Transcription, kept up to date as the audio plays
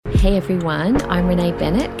Hey everyone, I'm Renee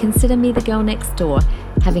Bennett. Consider me the girl next door,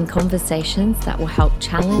 having conversations that will help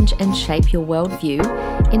challenge and shape your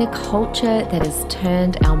worldview in a culture that has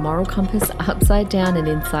turned our moral compass upside down and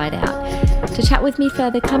inside out. To chat with me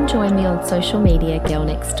further, come join me on social media,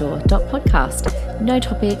 girlnextdoor.podcast. No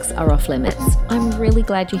topics are off limits. I'm really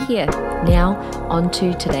glad you're here. Now, on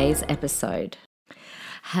to today's episode.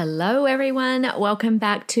 Hello everyone, welcome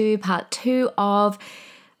back to part 2 of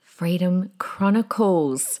Freedom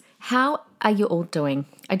Chronicles. How are you all doing?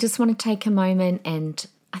 I just want to take a moment and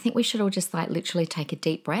I think we should all just literally take a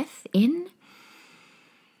deep breath in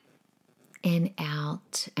and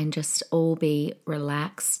out and just all be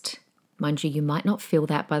relaxed. Mind you, you might not feel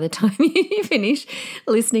that by the time you finish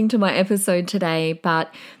listening to my episode today,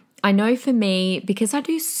 but I know for me, because I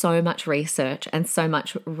do so much research and so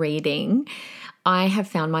much reading, I have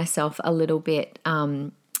found myself a little bit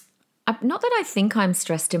not that I think I'm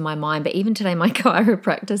stressed in my mind, but even today my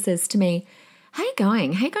chiropractor says to me, how you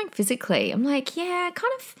going? How you going physically? I'm like, yeah,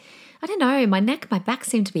 kind of, I don't know, my neck, my back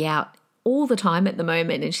seem to be out all the time at the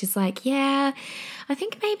moment. And she's like, yeah, I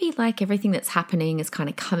think maybe everything that's happening is kind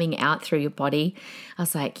of coming out through your body. I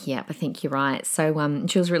was like, yeah, I think you're right. So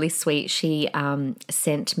she was really sweet. She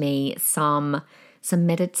sent me some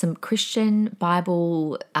Christian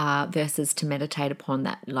Bible verses to meditate upon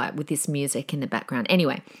that, with this music in the background.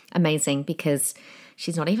 Anyway, amazing, because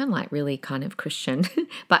she's not even really kind of Christian,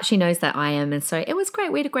 but she knows that I am. And so it was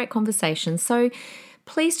great. We had a great conversation. So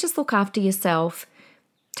please just look after yourself.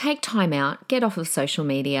 Take time out. Get off of social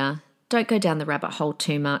media. Don't go down the rabbit hole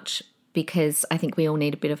too much, because I think we all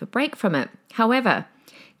need a bit of a break from it. However,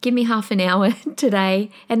 give me half an hour today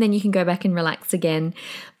and then you can go back and relax again.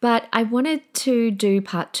 But I wanted to do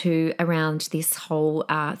part 2 around this whole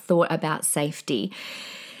thought about safety.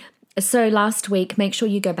 So last week, make sure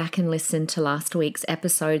you go back and listen to last week's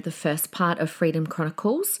episode, the first part of Freedom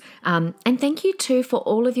Chronicles. And thank you too for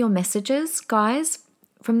all of your messages, guys,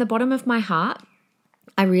 from the bottom of my heart.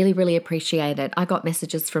 I really, really appreciate it. I got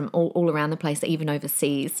messages from all around the place, even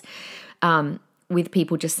overseas, with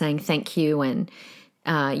people just saying thank you, and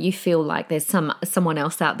you feel like there's someone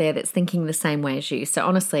else out there that's thinking the same way as you. So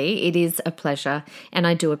honestly, it is a pleasure, and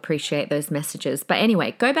I do appreciate those messages. But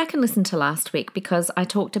anyway, go back and listen to last week, because I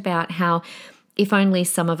talked about how if only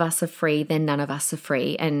some of us are free, then none of us are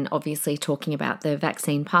free. And obviously talking about the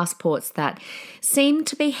vaccine passports that seem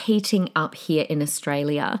to be heating up here in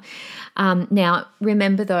Australia. Now,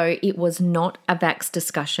 remember though, it was not a vax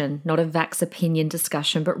discussion, not a vax opinion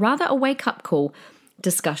discussion, but rather a wake-up call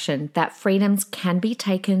discussion that freedoms can be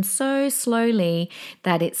taken so slowly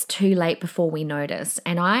that it's too late before we notice.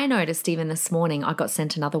 And I noticed even this morning, I got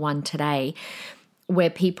sent another one today, where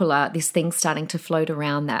this thing's starting to float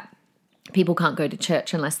around that people can't go to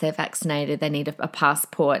church unless they're vaccinated. They need a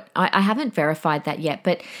passport. I haven't verified that yet,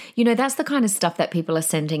 but that's the kind of stuff that people are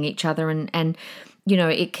sending each other, and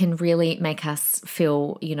it can really make us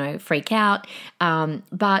feel, freak out.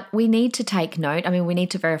 But we need to take note. I mean, we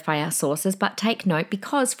need to verify our sources, but take note,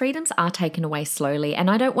 because freedoms are taken away slowly. And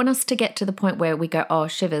I don't want us to get to the point where we go, oh,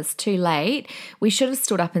 shivers, too late. We should have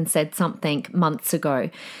stood up and said something months ago.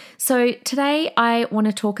 So today I want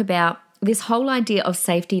to talk about this whole idea of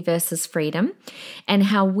safety versus freedom, and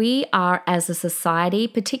how we are as a society,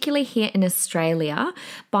 particularly here in Australia,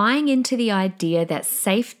 buying into the idea that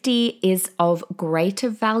safety is of greater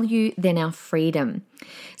value than our freedom.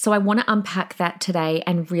 So I want to unpack that today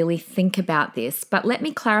and really think about this. But let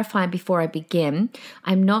me clarify before I begin,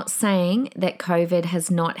 I'm not saying that COVID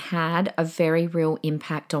has not had a very real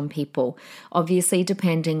impact on people. Obviously,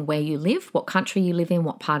 depending where you live, what country you live in,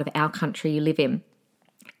 what part of our country you live in.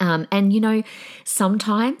 And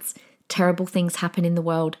sometimes terrible things happen in the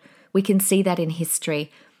world. We can see that in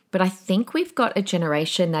history. But I think we've got a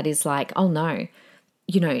generation that is like, oh no,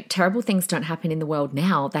 terrible things don't happen in the world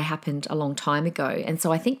now. They happened a long time ago. And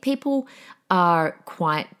so I think people are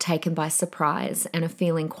quite taken by surprise and are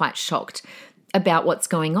feeling quite shocked about what's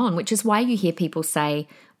going on, which is why you hear people say,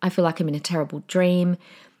 I feel like I'm in a terrible dream.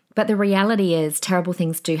 But the reality is terrible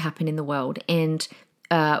things do happen in the world, and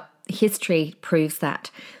history proves that.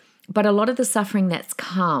 But a lot of the suffering that's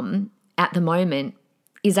come at the moment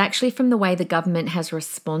is actually from the way the government has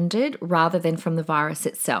responded rather than from the virus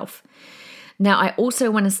itself. Now, I also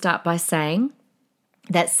want to start by saying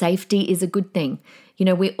that safety is a good thing.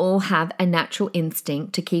 We all have a natural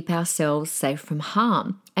instinct to keep ourselves safe from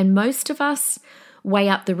harm. And most of us weigh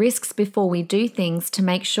up the risks before we do things to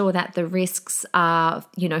make sure that the risks are,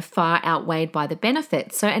 far outweighed by the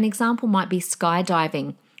benefits. So an example might be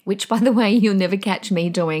skydiving, which, by the way, you'll never catch me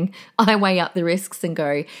doing. I weigh up the risks and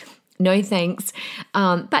go, no thanks.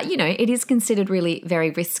 But, it is considered really very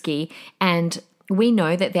risky. And we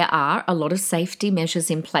know that there are a lot of safety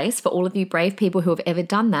measures in place for all of you brave people who have ever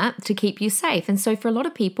done that to keep you safe. And so for a lot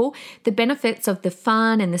of people, the benefits of the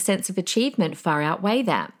fun and the sense of achievement far outweigh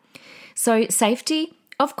that. So safety,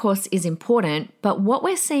 of course, is important, but what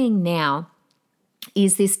we're seeing now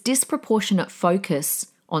is this disproportionate focus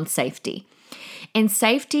on safety. And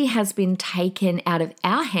safety has been taken out of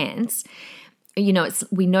our hands. We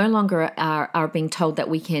no longer are being told that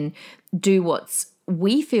we can do what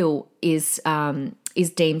we feel is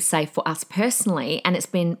deemed safe for us personally, and it's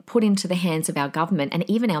been put into the hands of our government and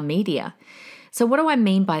even our media. So what do I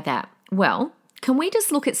mean by that? Well, can we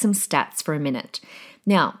just look at some stats for a minute?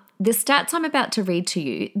 Now, the stats I'm about to read to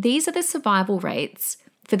you, these are the survival rates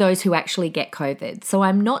for those who actually get COVID. So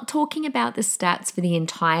I'm not talking about the stats for the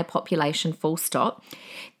entire population, full stop.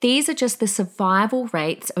 These are just the survival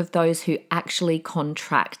rates of those who actually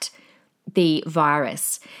contract the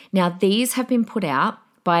virus. Now, these have been put out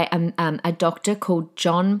by a doctor called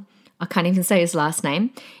John, I can't even say his last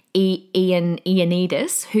name,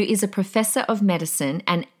 Ioannidis, who is a professor of medicine,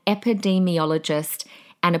 an epidemiologist,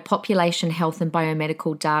 and a population health and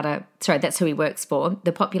biomedical data, that's who he works for,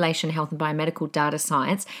 the population health and biomedical data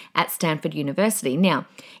science at Stanford University. Now,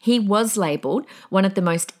 he was labeled one of the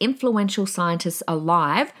most influential scientists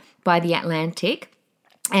alive by The Atlantic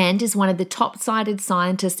and is one of the top-cited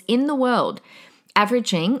scientists in the world,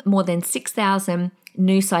 averaging more than 6,000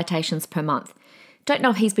 new citations per month. Don't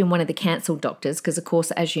know if he's been one of the cancelled doctors because, of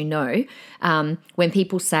course, as you know, when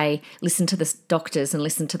people say listen to the doctors and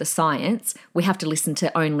listen to the science, we have to listen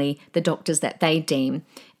to only the doctors that they deem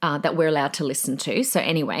that we're allowed to listen to. So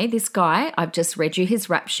anyway, this guy, I've just read you his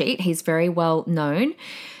rap sheet. He's very well known.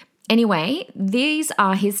 Anyway, these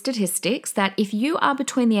are his statistics that if you are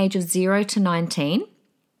between the age of 0 to 19,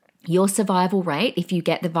 your survival rate, if you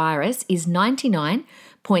get the virus, is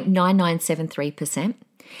 99.9973%.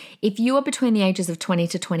 If you are between the ages of 20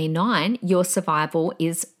 to 29, your survival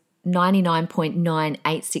is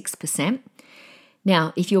 99.986%.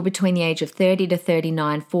 Now, if you're between the age of 30 to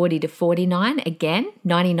 39, 40 to 49, again,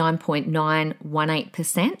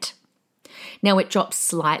 99.918%. Now, it drops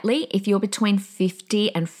slightly. If you're between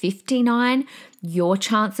 50 and 59, your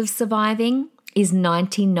chance of surviving is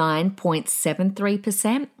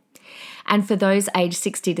 99.73%. And for those aged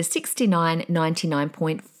 60 to 69,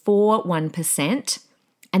 99.41%.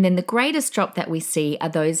 And then the greatest drop that we see are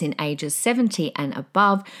those in ages 70 and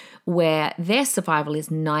above, where their survival is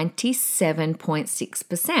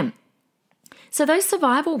 97.6%. So those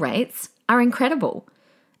survival rates are incredible.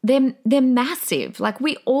 They're massive. Like,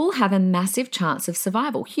 we all have a massive chance of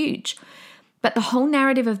survival, huge. But the whole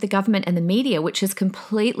narrative of the government and the media, which has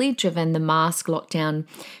completely driven the mask, lockdown,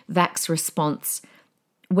 vax response,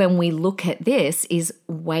 when we look at this, is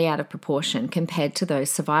way out of proportion compared to those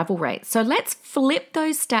survival rates. So let's flip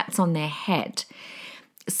those stats on their head.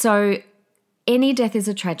 So any death is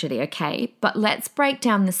a tragedy, okay? But let's break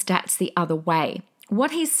down the stats the other way.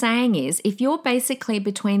 What he's saying is, if you're basically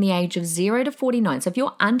between the age of 0 to 49, so if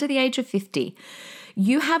you're under the age of 50,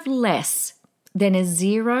 you have less than a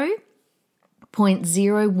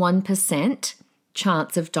 0.01%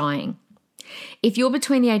 chance of dying. If you're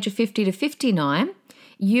between the age of 50 to 59,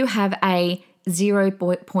 you have a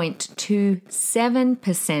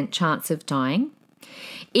 0.27% chance of dying.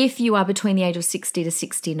 If you are between the age of 60 to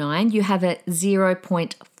 69, you have a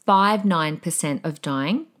 0.59% of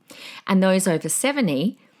dying. And those over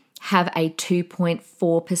 70 have a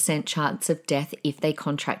 2.4% chance of death if they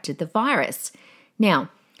contracted the virus.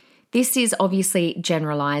 Now, this is obviously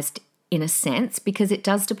generalized in a sense because it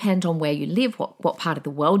does depend on where you live, what part of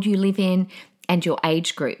the world you live in, and your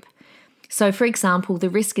age group. So, for example, the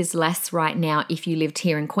risk is less right now if you lived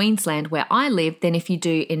here in Queensland, where I live, than if you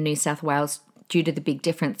do in New South Wales due to the big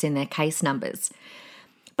difference in their case numbers.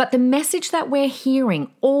 But the message that we're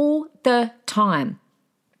hearing all the time,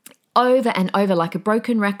 over and over like a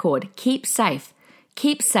broken record, keep safe,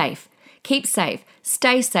 keep safe, keep safe,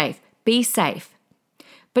 stay safe, be safe.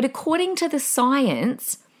 But according to the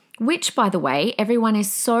science, which, by the way, everyone is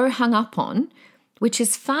so hung up on, which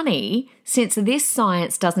is funny since this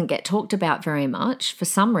science doesn't get talked about very much for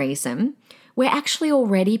some reason, we're actually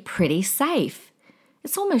already pretty safe.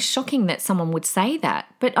 It's almost shocking that someone would say that,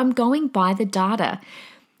 but I'm going by the data.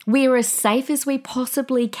 We're as safe as we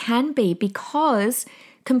possibly can be because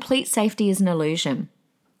complete safety is an illusion.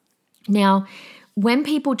 Now, when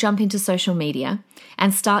people jump into social media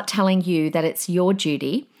and start telling you that it's your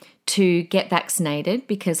duty to get vaccinated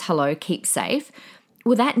because, hello, keep safe,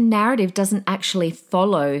 well, that narrative doesn't actually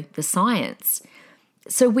follow the science.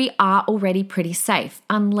 So we are already pretty safe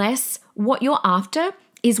unless what you're after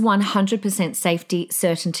is 100% safety,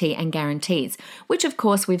 certainty and guarantees, which of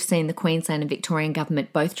course we've seen the Queensland and Victorian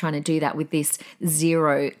government both trying to do that with this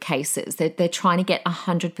 0 cases. They're trying to get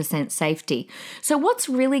 100% safety. So what's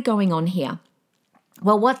really going on here?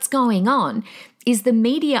 Well, what's going on is the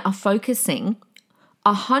media are focusing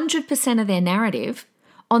 100% of their narrative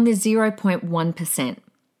on the 0.1%.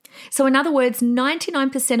 So in other words,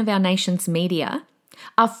 99% of our nation's media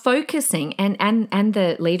are focusing, and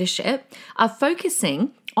the leadership are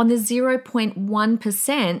focusing on the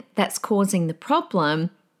 0.1% that's causing the problem,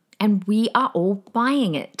 and we are all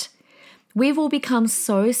buying it. We've all become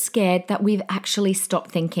so scared that we've actually stopped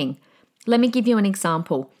thinking. Let me give you an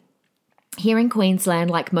example. Here in Queensland,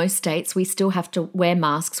 like most states, we still have to wear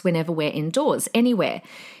masks whenever we're indoors, anywhere.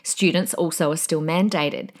 Students also are still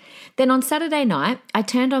mandated. Then on Saturday night, I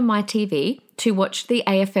turned on my TV to watch the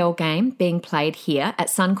AFL game being played here at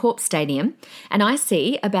Suncorp Stadium, and I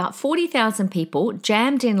see about 40,000 people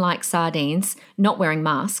jammed in like sardines, not wearing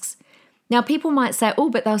masks. Now, people might say, oh,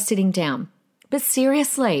 but they were sitting down. But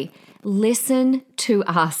seriously, listen to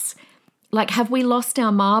us. Like, have we lost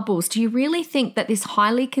our marbles? Do you really think that this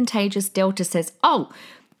highly contagious Delta says, oh,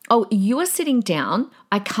 you are sitting down,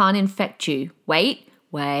 I can't infect you. Wait,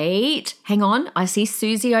 hang on. I see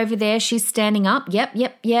Susie over there. She's standing up.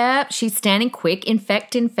 Yep. She's standing. Quick,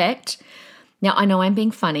 infect. Now, I know I'm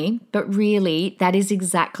being funny, but really that is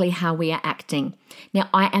exactly how we are acting. Now,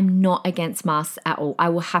 I am not against masks at all. I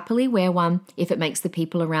will happily wear one if it makes the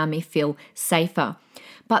people around me feel safer.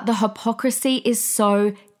 But the hypocrisy is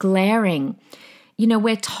so glaring. You know,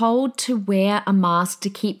 we're told to wear a mask to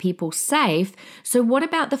keep people safe. So what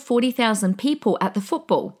about the 40,000 people at the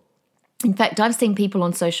football? In fact, I've seen people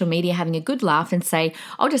on social media having a good laugh and say,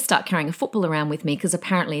 I'll just start carrying a football around with me because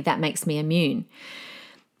apparently that makes me immune.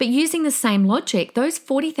 But using the same logic, those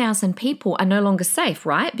 40,000 people are no longer safe,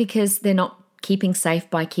 right? Because they're not keeping safe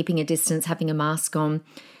by keeping a distance, having a mask on.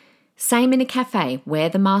 Same in a cafe. Wear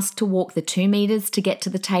the mask to walk the 2 meters to get to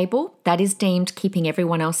the table. That is deemed keeping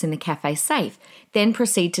everyone else in the cafe safe. Then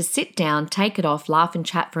proceed to sit down, take it off, laugh and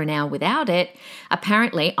chat for an hour without it.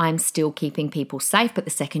 Apparently, I'm still keeping people safe, but the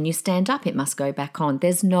second you stand up, it must go back on.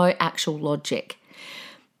 There's no actual logic.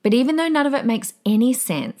 But even though none of it makes any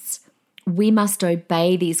sense, we must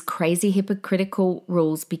obey these crazy hypocritical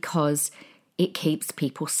rules because it keeps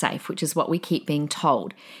people safe, which is what we keep being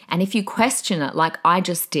told. And if you question it like I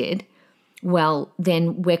just did, well,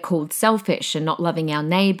 then we're called selfish and not loving our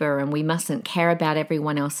neighbor, and we mustn't care about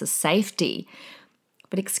everyone else's safety.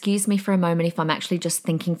 But excuse me for a moment if I'm actually just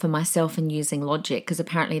thinking for myself and using logic, because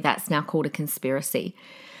apparently that's now called a conspiracy.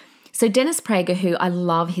 So Dennis Prager, who I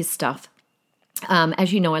love his stuff,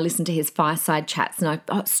 as you know, I listen to his fireside chats, and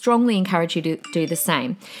I strongly encourage you to do the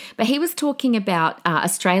same. But he was talking about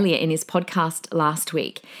Australia in his podcast last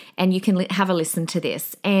week, and you can have a listen to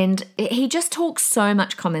this. And he just talks so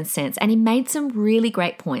much common sense, and he made some really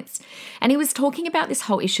great points. And he was talking about this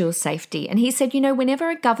whole issue of safety. And he said, you know, whenever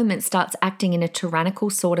a government starts acting in a tyrannical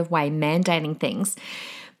sort of way, mandating things,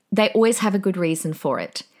 they always have a good reason for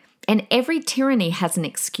it. And every tyranny has an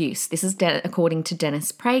excuse. This is according to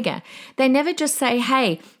Dennis Prager. They never just say,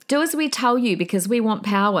 hey, do as we tell you because we want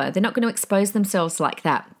power. They're not going to expose themselves like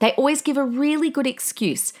that. They always give a really good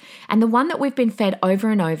excuse. And the one that we've been fed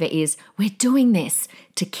over and over is, we're doing this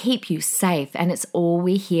to keep you safe. And it's all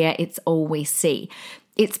we hear. It's all we see.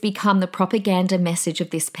 It's become the propaganda message of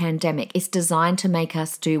this pandemic. It's designed to make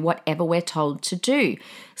us do whatever we're told to do.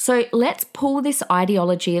 So let's pull this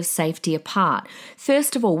ideology of safety apart.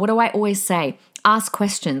 First of all, what do I always say? Ask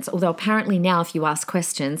questions. Although apparently now if you ask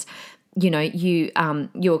questions,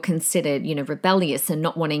 you're considered, rebellious and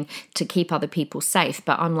not wanting to keep other people safe.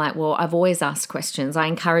 But I'm like, well, I've always asked questions. I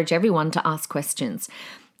encourage everyone to ask questions.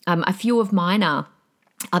 A few of mine are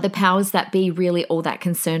the powers that be really all that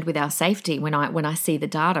concerned with our safety when I see the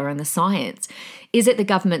data and the science? Is it the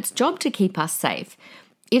government's job to keep us safe?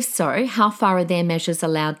 If so, how far are their measures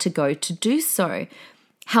allowed to go to do so?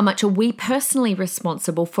 How much are we personally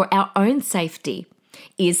responsible for our own safety?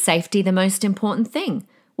 Is safety the most important thing?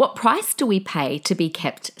 What price do we pay to be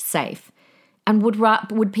kept safe? And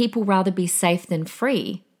would people rather be safe than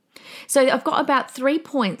free? So I've got about 3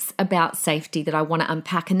 points about safety that I want to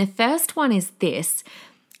unpack. And the first one is this: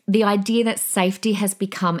 the idea that safety has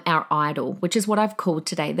become our idol, which is what I've called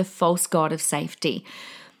today the false god of safety.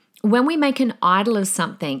 When we make an idol of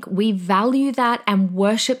something, we value that and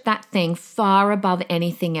worship that thing far above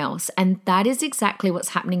anything else. And that is exactly what's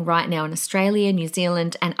happening right now in Australia, New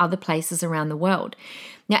Zealand, and other places around the world.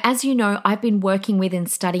 Now, as you know, I've been working with and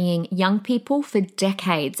studying young people for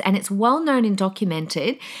decades, and it's well known and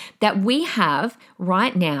documented that we have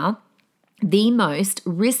right now the most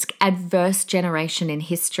risk-adverse generation in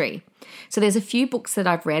history. So there's a few books that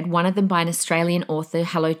I've read, one of them by an Australian author,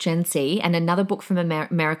 Hello Gen Z, and another book from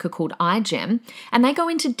America called iGEM, and they go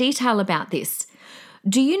into detail about this.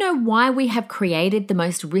 Do you know why we have created the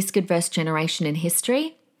most risk-adverse generation in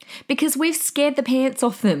history? Because we've scared the pants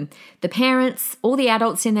off them. The parents, all the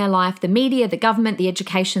adults in their life, the media, the government, the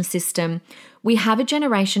education system. We have a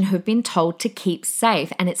generation who've been told to keep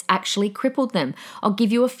safe, and it's actually crippled them. I'll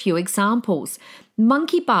give you a few examples.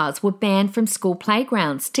 Monkey bars were banned from school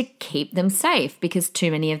playgrounds to keep them safe because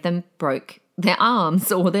too many of them broke their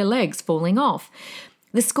arms or their legs falling off.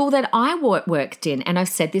 The school that I worked in, and I've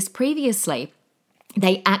said this previously,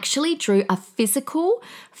 they actually drew a physical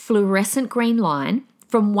fluorescent green line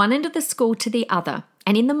from one end of the school to the other.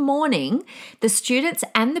 And in the morning, the students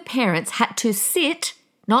and the parents had to sit,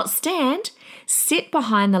 not stand, sit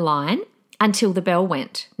behind the line until the bell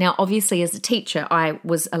went. Now, obviously, as a teacher, I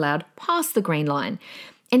was allowed past the green line.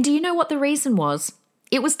 And do you know what the reason was?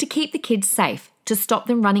 It was to keep the kids safe, to stop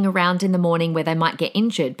them running around in the morning where they might get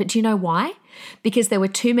injured. But do you know why? Because there were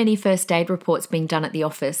too many first aid reports being done at the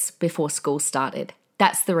office before school started.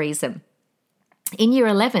 That's the reason. In year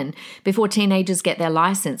 11, before teenagers get their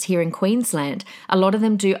license here in Queensland, a lot of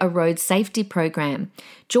them do a road safety program.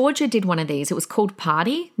 Georgia did one of these. It was called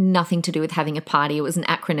PARTY, nothing to do with having a party. It was an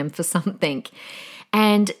acronym for something.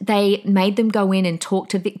 And they made them go in and talk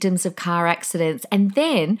to victims of car accidents. And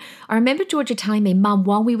then I remember Georgia telling me, Mum,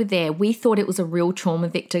 while we were there, we thought it was a real trauma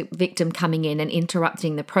victim coming in and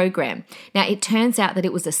interrupting the program. Now, it turns out that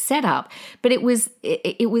it was a setup, but it was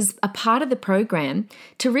a part of the program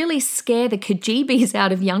to really scare the kajeebies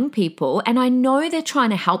out of young people. And I know they're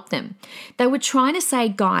trying to help them. They were trying to say,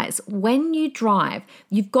 guys, when you drive,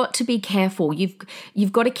 you've got to be careful.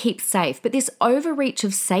 You've got to keep safe. But this overreach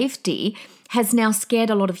of safety has now scared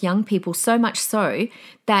a lot of young people, so much so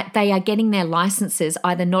that they are getting their licenses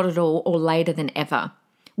either not at all or later than ever.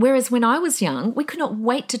 Whereas when I was young, we could not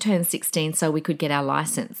wait to turn 16 so we could get our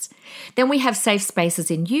license. Then we have safe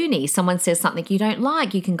spaces in uni. Someone says something you don't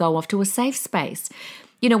like, you can go off to a safe space.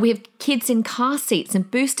 You know, we have kids in car seats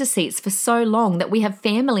and booster seats for so long that we have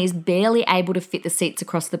families barely able to fit the seats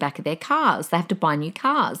across the back of their cars. They have to buy new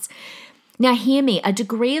cars. Now, hear me, a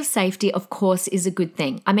degree of safety, of course, is a good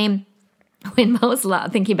thing. I mean, when I was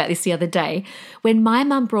thinking about this the other day, when my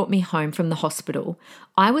mum brought me home from the hospital,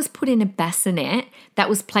 I was put in a bassinet that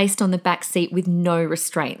was placed on the back seat with no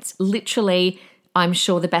restraints. Literally, I'm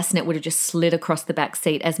sure the bassinet would have just slid across the back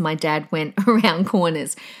seat as my dad went around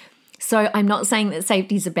corners. So I'm not saying that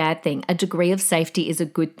safety is a bad thing. A degree of safety is a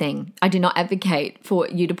good thing. I do not advocate for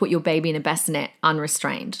you to put your baby in a bassinet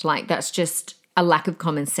unrestrained. Like, that's just a lack of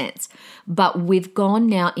common sense. But we've gone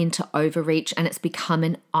now into overreach and it's become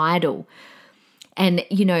an idol. And,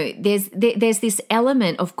 you know, there's this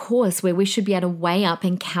element, of course, where we should be able to weigh up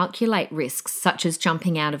and calculate risks, such as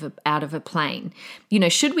jumping out of a plane. You know,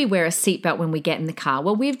 should we wear a seatbelt when we get in the car?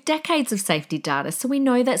 Well, we have decades of safety data, so we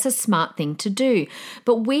know that's a smart thing to do.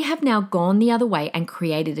 But we have now gone the other way and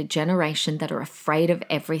created a generation that are afraid of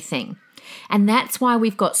everything. And that's why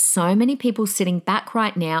we've got so many people sitting back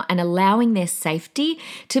right now and allowing their safety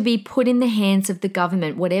to be put in the hands of the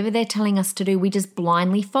government. Whatever they're telling us to do, we just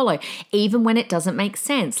blindly follow, even when it doesn't make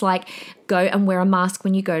sense. Like, go and wear a mask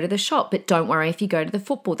when you go to the shop, but don't worry if you go to the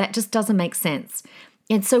football. That just doesn't make sense.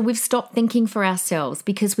 And so we've stopped thinking for ourselves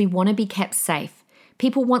because we want to be kept safe.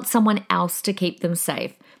 People want someone else to keep them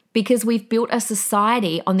safe. Because we've built a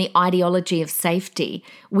society on the ideology of safety.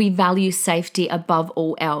 We value safety above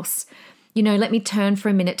all else. You know, let me turn for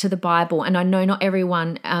a minute to the Bible. And I know not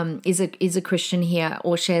everyone is a Christian here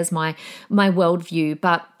or shares my worldview,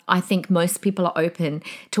 but I think most people are open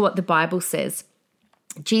to what the Bible says.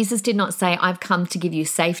 Jesus did not say, I've come to give you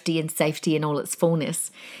safety and safety in all its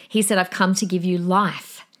fullness. He said, I've come to give you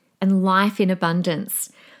life and life in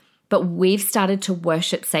abundance. But we've started to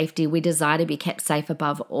worship safety. We desire to be kept safe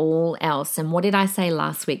above all else. And what did I say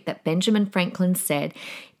last week? That Benjamin Franklin said,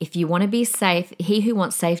 if you want to be safe, he who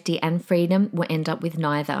wants safety and freedom will end up with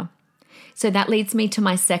neither. So that leads me to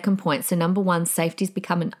my second point. So number one, safety's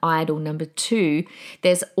become an idol. Number two,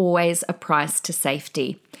 there's always a price to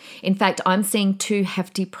safety. In fact, I'm seeing two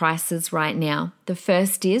hefty prices right now. The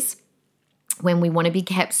first is when we want to be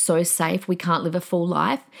kept so safe we can't live a full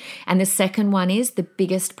life. And the second one is the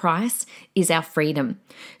biggest price is our freedom.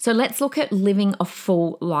 So let's look at living a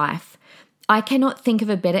full life. I cannot think of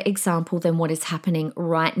a better example than what is happening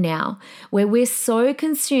right now, where we're so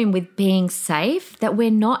consumed with being safe that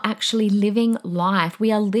we're not actually living life.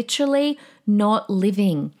 We are literally not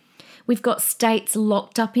living. We've got states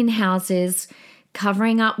locked up in houses,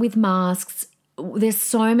 covering up with masks. there's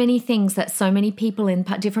so many things that so many people in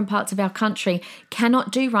different parts of our country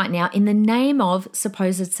cannot do right now in the name of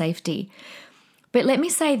supposed safety. But let me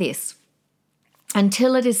say this,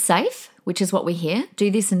 until it is safe, which is what we hear,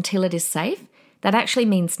 do this until it is safe, that actually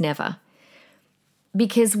means never.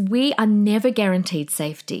 Because we are never guaranteed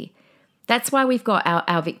safety. That's why we've got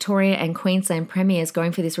our Victoria and Queensland premiers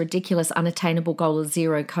going for this ridiculous unattainable goal of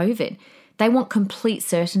zero COVID. They want complete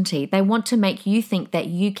certainty. They want to make you think that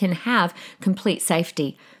you can have complete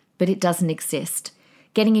safety, but it doesn't exist.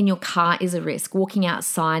 Getting in your car is a risk. Walking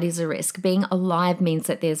outside is a risk. Being alive means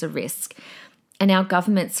that there's a risk. And our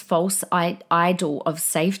government's false idol of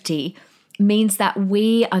safety means that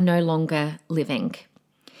we are no longer living.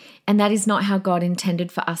 And that is not how God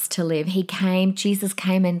intended for us to live. Jesus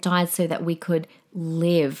came and died so that we could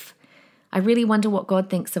live. I really wonder what God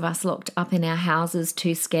thinks of us locked up in our houses,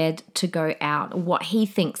 too scared to go out, or what he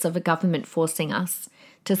thinks of a government forcing us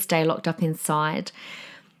to stay locked up inside.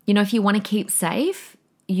 You know, if you want to keep safe,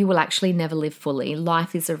 you will actually never live fully.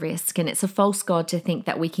 Life is a risk, and it's a false god to think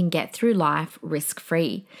that we can get through life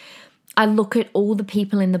risk-free. I look at all the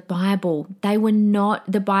people in the Bible.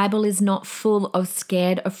 The Bible is not full of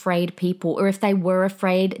scared, afraid people, or if they were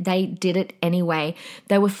afraid, they did it anyway.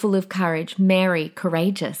 They were full of courage. Mary,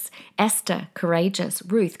 courageous. Esther, courageous.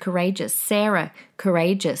 Ruth, courageous. Sarah,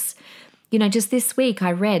 courageous. You know, just this week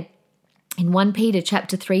I read in 1 Peter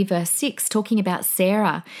chapter 3, verse 6, talking about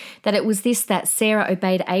Sarah, that it was this, that Sarah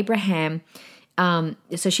obeyed Abraham.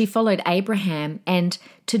 So she followed Abraham, and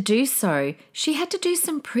to do so, she had to do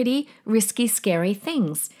some pretty risky, scary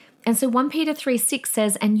things. And so 1 Peter 3:6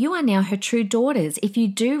 says, "And you are now her true daughters, if you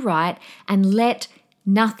do right and let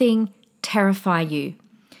nothing terrify you."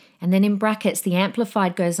 And then in brackets, the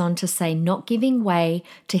Amplified goes on to say, not giving way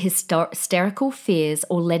to hysterical fears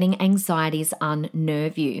or letting anxieties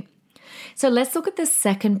unnerve you. So let's look at the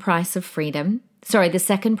second price of freedom. The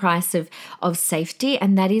second price of safety,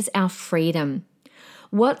 and that is our freedom.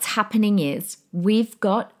 What's happening is we've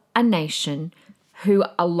got a nation who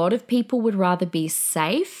a lot of people would rather be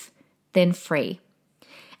safe than free.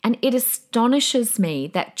 And it astonishes me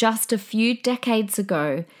that just a few decades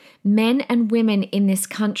ago, men and women in this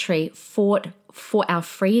country fought for our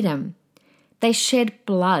freedom. They shed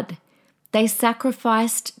blood. They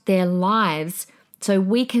sacrificed their lives so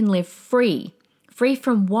we can live free. Free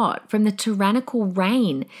from what? From the tyrannical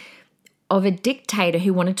reign of a dictator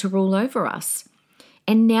who wanted to rule over us.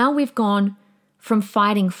 And now we've gone from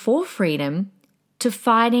fighting for freedom to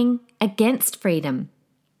fighting against freedom.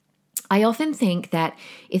 I often think that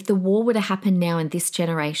if the war would have happened now in this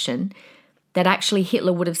generation, that actually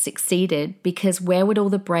Hitler would have succeeded, because where would all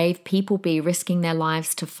the brave people be risking their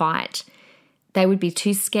lives to fight? They would be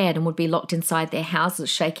too scared and would be locked inside their houses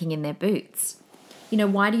shaking in their boots. You know,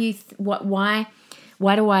 why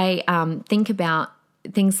do I think about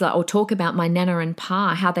things like, or talk about my nana and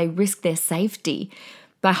pa, how they risked their safety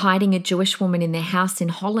by hiding a Jewish woman in their house in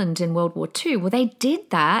Holland in World War II? Well, they did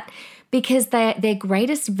that because their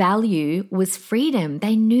greatest value was freedom.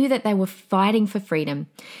 They knew that they were fighting for freedom.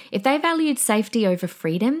 If they valued safety over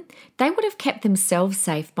freedom, they would have kept themselves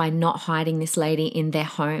safe by not hiding this lady in their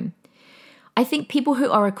home. I think people who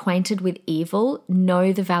are acquainted with evil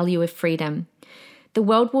know the value of freedom. The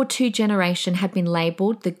World War II generation had been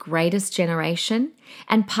labelled the greatest generation,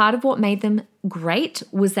 and part of what made them great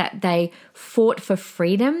was that they fought for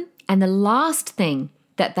freedom, and the last thing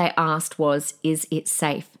that they asked was, is it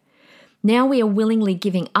safe? Now we are willingly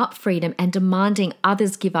giving up freedom and demanding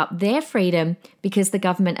others give up their freedom because the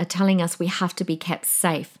government are telling us we have to be kept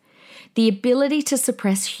safe. The ability to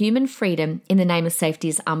suppress human freedom in the name of safety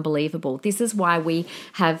is unbelievable. This is why we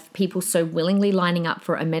have people so willingly lining up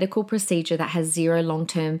for a medical procedure that has zero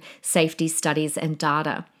long-term safety studies and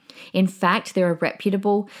data. In fact, there are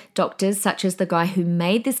reputable doctors such as the guy who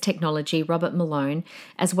made this technology, Robert Malone,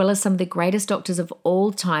 as well as some of the greatest doctors of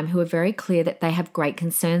all time who are very clear that they have great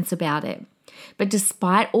concerns about it. But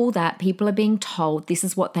despite all that, people are being told this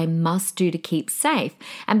is what they must do to keep safe.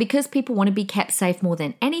 And because people want to be kept safe more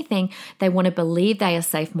than anything, they want to believe they are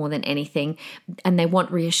safe more than anything, and they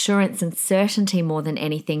want reassurance and certainty more than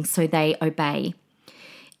anything, so they obey.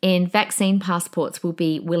 And vaccine passports will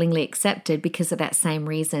be willingly accepted because of that same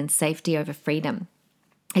reason, safety over freedom.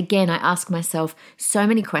 Again, I ask myself so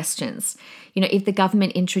many questions. You know, if the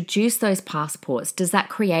government introduced those passports, does that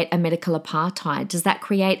create a medical apartheid? Does that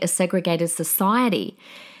create a segregated society?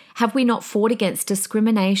 Have we not fought against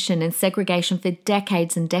discrimination and segregation for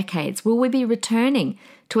decades and decades? Will we be returning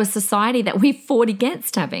to a society that we fought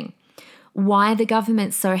against having? why the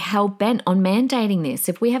government's so hell-bent on mandating this.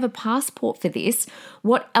 If we have a passport for this,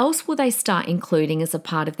 what else will they start including as a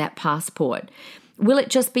part of that passport? Will it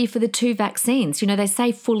just be for the 2 vaccines? They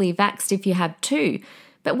say fully vaxxed if you have 2,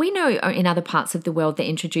 but we know in other parts of the world they're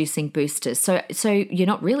introducing boosters. So you're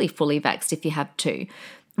not really fully vaxxed if you have 2.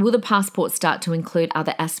 Will the passport start to include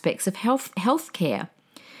other aspects of healthcare?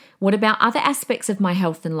 What about other aspects of my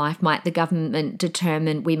health and life might the government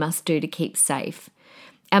determine we must do to keep safe?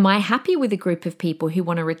 Am I happy with a group of people who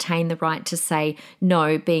want to retain the right to say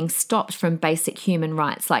no, being stopped from basic human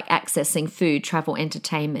rights like accessing food, travel,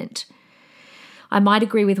 entertainment? I might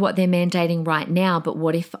agree with what they're mandating right now, but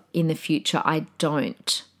what if in the future I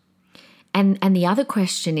don't? And the other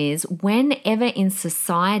question is, whenever in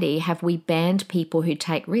society have we banned people who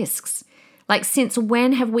take risks? Like, since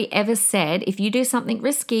when have we ever said, if you do something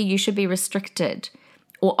risky, you should be restricted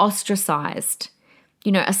or ostracized?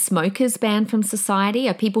 Are smokers banned from society?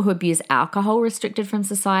 Are people who abuse alcohol restricted from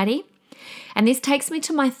society? And this takes me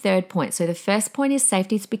to my third point. So the first point is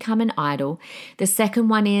safety has become an idol. The second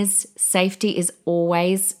one is safety is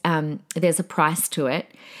always, there's a price to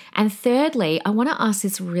it. And thirdly, I want to ask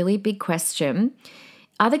this really big question.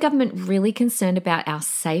 Are the government really concerned about our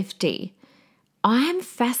safety? I am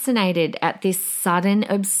fascinated at this sudden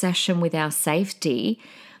obsession with our safety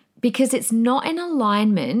because it's not in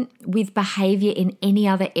alignment with behavior in any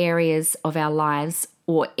other areas of our lives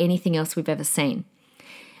or anything else we've ever seen.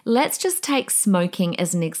 Let's just take smoking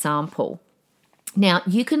as an example. Now,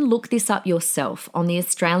 you can look this up yourself on the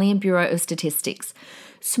Australian Bureau of Statistics.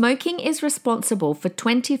 Smoking is responsible for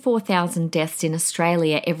 24,000 deaths in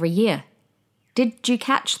Australia every year. Did you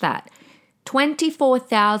catch that?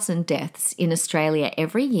 24,000 deaths in Australia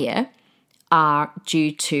every year are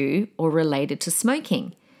due to or related to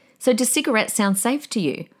smoking. So do cigarettes sound safe to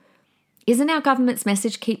you? Isn't our government's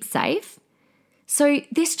message keep safe? So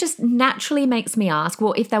this just naturally makes me ask,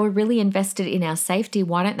 well, if they were really invested in our safety,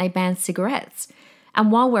 why don't they ban cigarettes?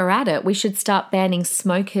 And while we're at it, we should start banning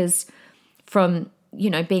smokers from,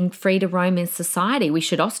 being free to roam in society. We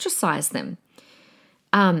should ostracize them.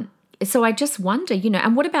 So I just wonder,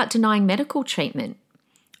 and what about denying medical treatment?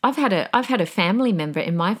 I've had a family member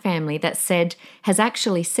in my family that has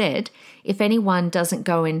actually said, if anyone doesn't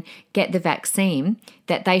go and get the vaccine,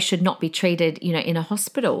 that they should not be treated, in a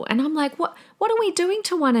hospital. And I'm like, what are we doing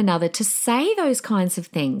to one another to say those kinds of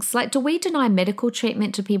things? Like, do we deny medical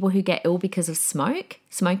treatment to people who get ill because of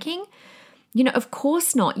smoking? Of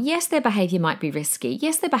course not. Yes, their behavior might be risky.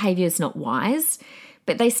 Yes, their behavior is not wise,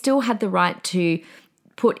 but they still had the right to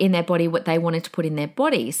put in their body what they wanted to put in their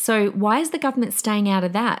body. So why is the government staying out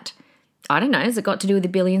of that? I don't know. Has it got to do with the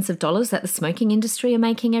billions of dollars that the smoking industry are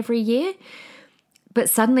making every year? But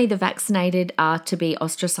suddenly the vaccinated are to be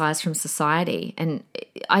ostracized from society. And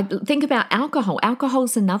I think about alcohol. Alcohol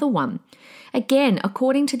is another one. Again,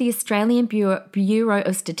 according to the Australian Bureau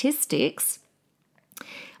of Statistics,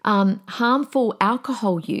 harmful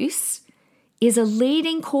alcohol use is a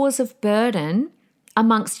leading cause of burden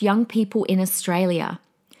amongst young people in Australia.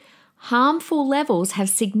 Harmful levels have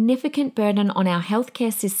significant burden on our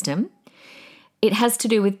healthcare system. It has to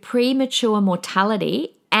do with premature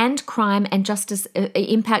mortality and crime and justice,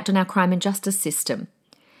 impact on our crime and justice system.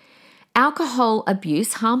 Alcohol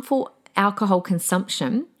abuse, harmful alcohol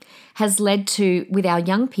consumption, has led to, with our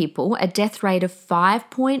young people, a death rate of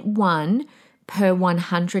 5.1 per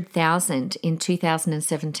 100,000 in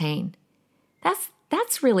 2017.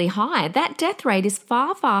 That's really high. That death rate is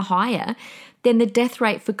far, far higher than the death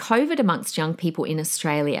rate for COVID amongst young people in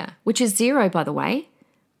Australia, which is 0, by the way.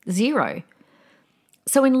 0.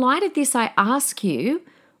 So in light of this, I ask you,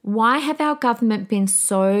 why haven't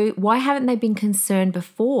they been concerned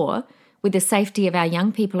before with the safety of our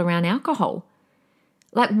young people around alcohol?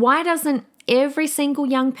 Like, why doesn't every single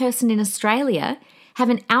young person in Australia have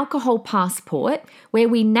an alcohol passport where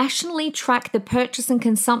we nationally track the purchase and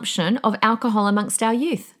consumption of alcohol amongst our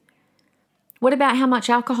youth? What about how much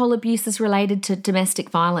alcohol abuse is related to domestic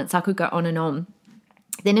violence? I could go on and on.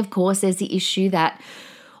 Then, of course, there's the issue that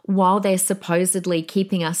while they're supposedly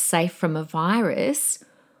keeping us safe from a virus,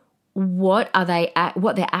 what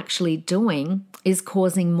they're actually doing is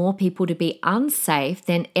causing more people to be unsafe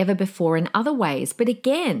than ever before in other ways. But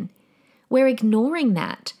again, we're ignoring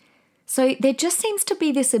that. So there just seems to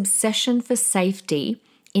be this obsession for safety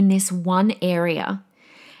in this one area,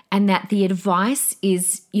 and that the advice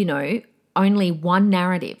is, only one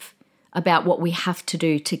narrative about what we have to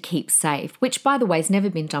do to keep safe, which, by the way, has never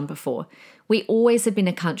been done before. We always have been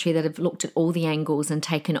a country that have looked at all the angles and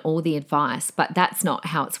taken all the advice, but that's not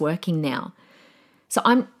how it's working now. So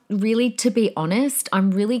to be honest,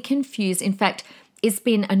 I'm really confused. In fact, It's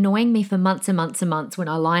been annoying me for months and months and months when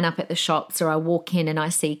I line up at the shops or I walk in and I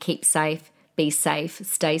see keep safe, be safe,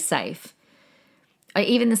 stay safe.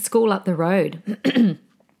 Even the school up the road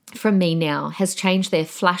from me now has changed their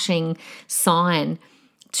flashing sign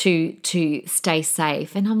to stay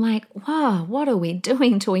safe. And I'm like, wow, what are we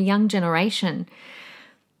doing to a young generation?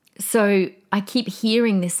 So I keep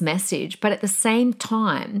hearing this message, but at the same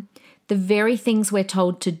time, the very things we're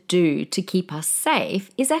told to do to keep us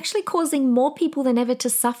safe is actually causing more people than ever to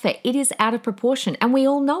suffer. It is out of proportion, and we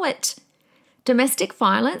all know it. Domestic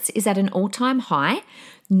violence is at an all-time high,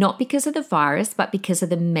 not because of the virus, but because of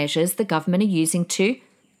the measures the government are using to,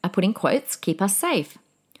 I put in quotes, keep us safe.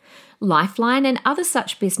 Lifeline and other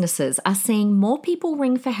such businesses are seeing more people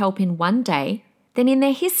ring for help in one day than in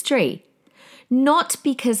their history. Not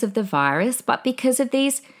because of the virus, but because of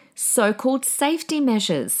these so-called safety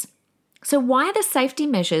measures. So why are the safety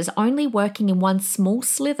measures only working in one small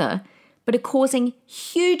slither, but are causing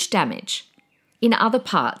huge damage in other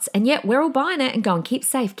parts? And yet we're all buying it and going, keep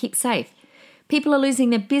safe, keep safe. People are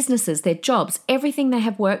losing their businesses, their jobs, everything they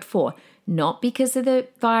have worked for, not because of the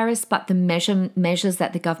virus, but the measures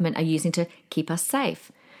that the government are using to keep us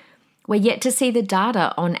safe. We're yet to see the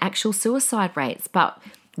data on actual suicide rates, but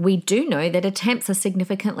we do know that attempts are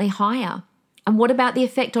significantly higher. And what about the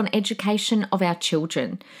effect on education of our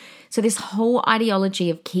children? So this whole ideology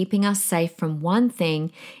of keeping us safe from one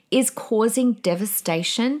thing is causing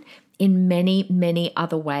devastation in many, many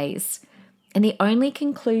other ways. And the only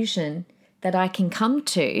conclusion that I can come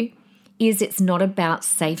to is it's not about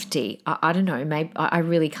safety. I don't know, maybe I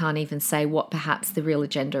really can't even say what perhaps the real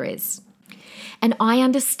agenda is. And I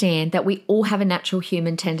understand that we all have a natural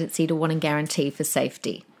human tendency to want a guarantee for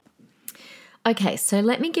safety. Okay, so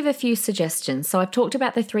let me give a few suggestions. So I've talked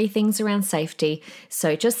about the 3 things around safety.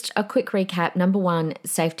 So just a quick recap. Number 1,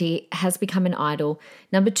 safety has become an idol.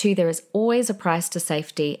 Number 2, there is always a price to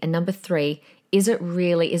safety. And number 3, is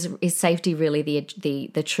safety really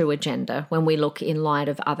the true agenda when we look in light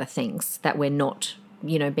of other things that we're not,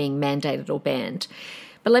 being mandated or banned?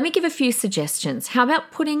 But let me give a few suggestions. How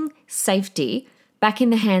about putting safety back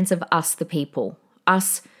in the hands of us, the people,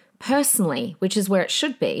 us personally, which is where it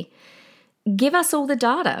should be? Give us all the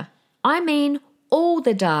data. I mean, all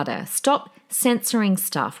the data. Stop censoring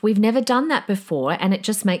stuff. We've never done that before, and it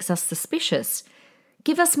just makes us suspicious.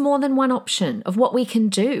 Give us more than one option of what we can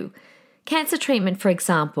do. Cancer treatment, for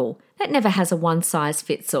example, that never has a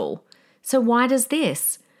one-size-fits-all. So why does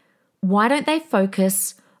this? Why don't they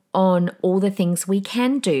focus on all the things we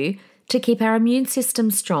can do to keep our immune system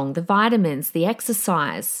strong, the vitamins, the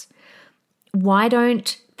exercise? Why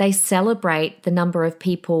don't they celebrate the number of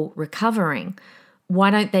people recovering? Why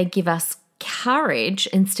don't they give us courage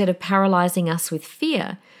instead of paralyzing us with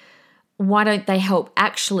fear? Why don't they help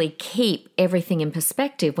actually keep everything in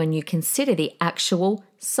perspective when you consider the actual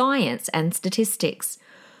science and statistics?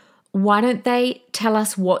 Why don't they tell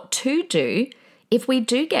us what to do if we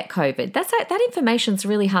do get COVID? That information's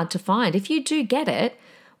really hard to find. If you do get it,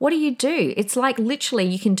 what do? It's like literally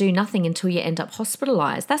you can do nothing until you end up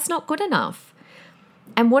hospitalized. That's not good enough.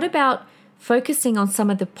 And what about focusing on some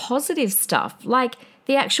of the positive stuff, like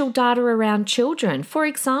the actual data around children? For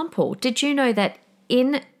example, did you know that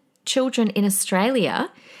in children in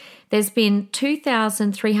Australia, there's been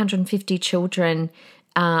 2,350 children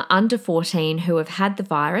under 14 who have had the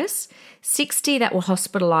virus, 60 that were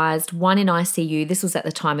hospitalised, 1 in ICU. This was at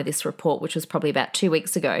the time of this report, which was probably about 2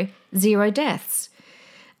 weeks ago, 0 deaths.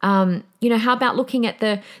 How about looking at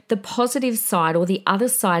the positive side or the other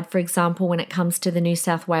side, for example, when it comes to the New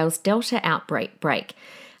South Wales Delta outbreak?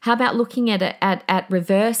 How about looking at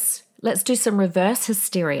reverse, let's do some reverse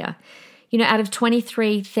hysteria. Out of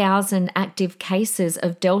 23,000 active cases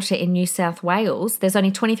of Delta in New South Wales, there's only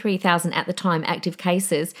 23,000 at the time active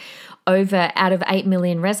cases out of 8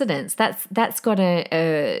 million residents. That's got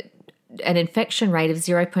an infection rate of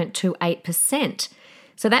 0.28%.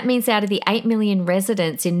 So that means out of the 8 million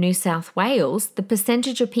residents in New South Wales, the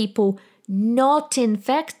percentage of people not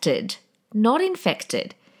infected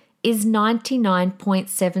is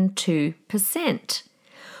 99.72%.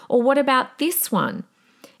 Or what about this one?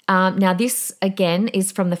 Now, this, again,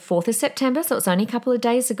 is from the 4th of September, so it's only a couple of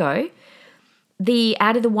days ago.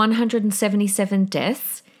 Out of the 177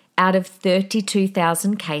 deaths, out of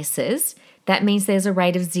 32,000 cases, that means there's a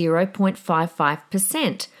rate of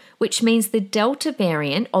 0.55%, which means the Delta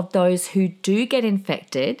variant of those who do get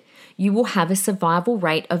infected, you will have a survival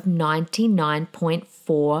rate of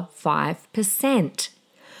 99.45%.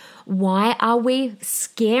 Why are we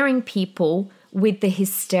scaring people with the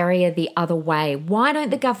hysteria the other way? Why don't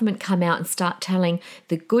the government come out and start telling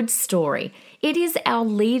the good story? It is our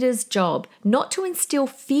leaders' job not to instill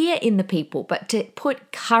fear in the people, but to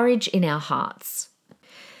put courage in our hearts.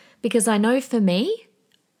 Because I know for me,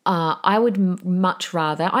 I would much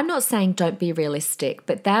rather, I'm not saying don't be realistic,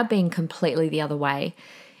 but they're being completely the other way.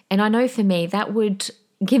 And I know for me, that would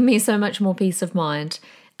give me so much more peace of mind.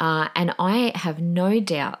 And I have no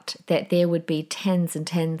doubt that there would be tens and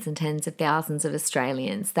tens and tens of thousands of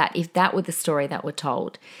Australians that if that were the story that were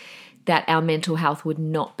told, that our mental health would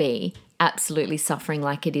not be absolutely suffering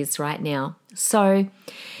like it is right now. So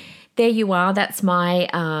there you are. That's my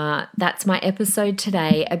episode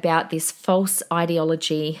today about this false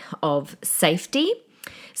ideology of safety.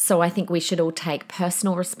 So I think we should all take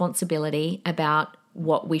personal responsibility about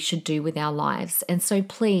what we should do with our lives. And so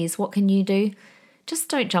please, what can you do? Just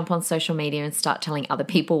don't jump on social media and start telling other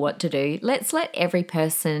people what to do. Let's let every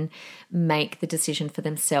person make the decision for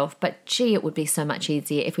themselves. But gee, it would be so much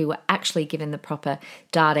easier if we were actually given the proper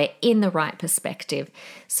data in the right perspective.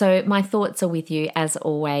 So my thoughts are with you as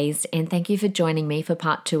always. And thank you for joining me for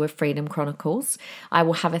part 2 of Freedom Chronicles. I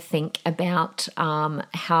will have a think about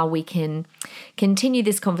how we can continue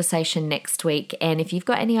this conversation next week. And if you've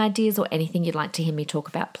got any ideas or anything you'd like to hear me talk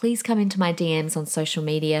about, please come into my DMs on social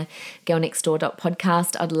media,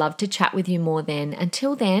 girlnextdoor.podcast. I'd love to chat with you more then.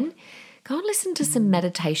 Until then, go and listen to some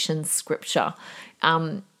meditation scripture.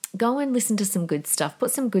 Go and listen to some good stuff.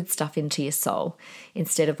 Put some good stuff into your soul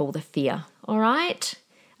instead of all the fear. All right?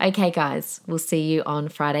 Okay, guys, we'll see you on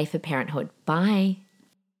Friday for Parenthood. Bye.